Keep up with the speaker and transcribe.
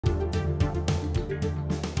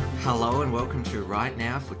Hello and welcome to Right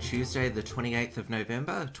Now for Tuesday the 28th of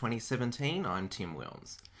November 2017. I'm Tim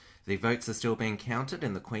Wilms. The votes are still being counted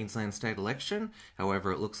in the Queensland state election.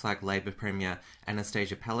 However, it looks like Labor Premier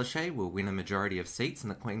Anastasia Palaszczuk will win a majority of seats in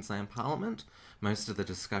the Queensland Parliament. Most of the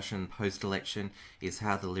discussion post-election is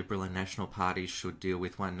how the Liberal and National parties should deal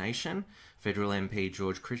with One Nation. Federal MP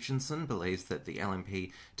George Christensen believes that the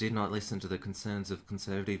LNP did not listen to the concerns of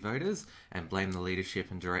Conservative voters and blamed the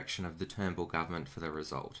leadership and direction of the Turnbull government for the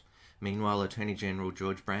result. Meanwhile, Attorney General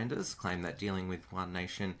George Brandis claimed that dealing with One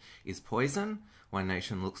Nation is poison. One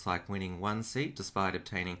Nation looks like winning one seat despite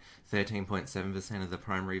obtaining 13.7% of the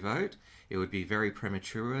primary vote. It would be very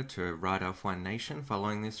premature to write off One Nation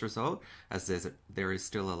following this result, as there is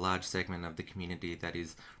still a large segment of the community that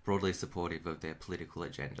is broadly supportive of their political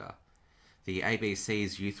agenda. The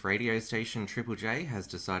ABC's youth radio station Triple J has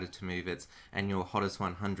decided to move its annual Hottest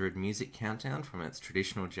 100 music countdown from its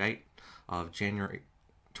traditional date of January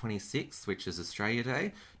 26th, which is Australia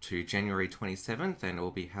Day, to January 27th, and it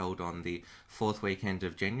will be held on the fourth weekend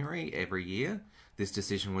of January every year. This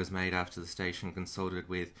decision was made after the station consulted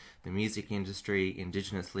with the music industry,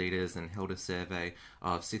 indigenous leaders, and held a survey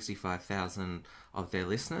of 65,000 of their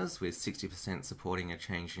listeners, with 60% supporting a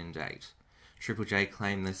change in date. Triple J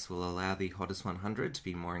claim this will allow the Hottest 100 to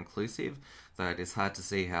be more inclusive, though it is hard to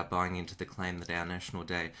see how buying into the claim that our National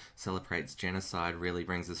Day celebrates genocide really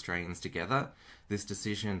brings Australians together. This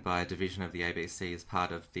decision by a division of the ABC is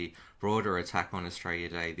part of the broader attack on Australia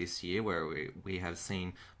Day this year, where we have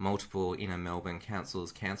seen multiple inner Melbourne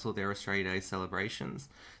councils cancel their Australia Day celebrations.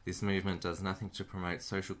 This movement does nothing to promote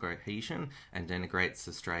social cohesion and denigrates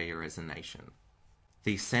Australia as a nation.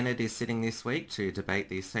 The Senate is sitting this week to debate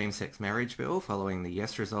the same-sex marriage bill following the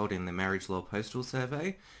yes result in the Marriage Law Postal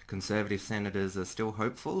Survey. Conservative senators are still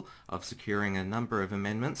hopeful of securing a number of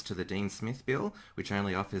amendments to the Dean Smith bill, which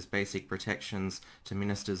only offers basic protections to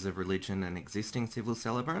ministers of religion and existing civil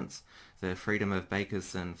celebrants. The freedom of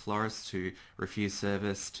bakers and florists to refuse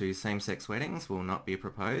service to same-sex weddings will not be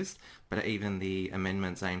proposed, but even the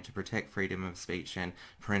amendments aimed to protect freedom of speech and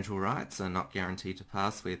parental rights are not guaranteed to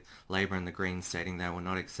pass, with Labor and the Greens stating they will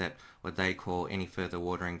not accept what they call any further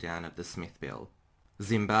watering down of the Smith bill.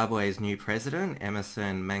 Zimbabwe's new president,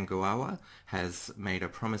 Emmerson Mnangagwa, has made a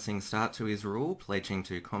promising start to his rule, pledging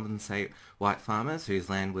to compensate white farmers whose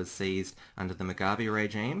land was seized under the Mugabe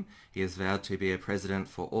regime. He has vowed to be a president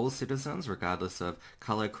for all citizens, regardless of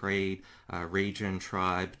colour, creed, region,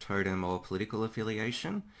 tribe, totem or political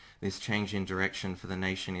affiliation. This change in direction for the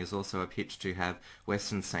nation is also a pitch to have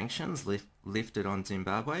Western sanctions lifted on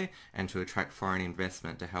Zimbabwe and to attract foreign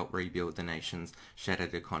investment to help rebuild the nation's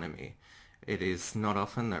shattered economy. It is not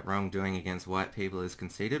often that wrongdoing against white people is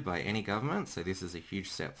conceded by any government, so this is a huge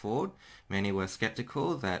step forward. Many were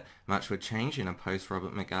sceptical that much would change in a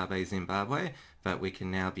post-Robert Mugabe Zimbabwe, but we can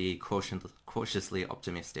now be cautiously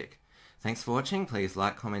optimistic. Thanks for watching. Please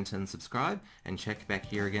like, comment and subscribe, and check back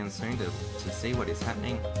here again soon to see what is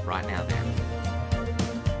happening right now there.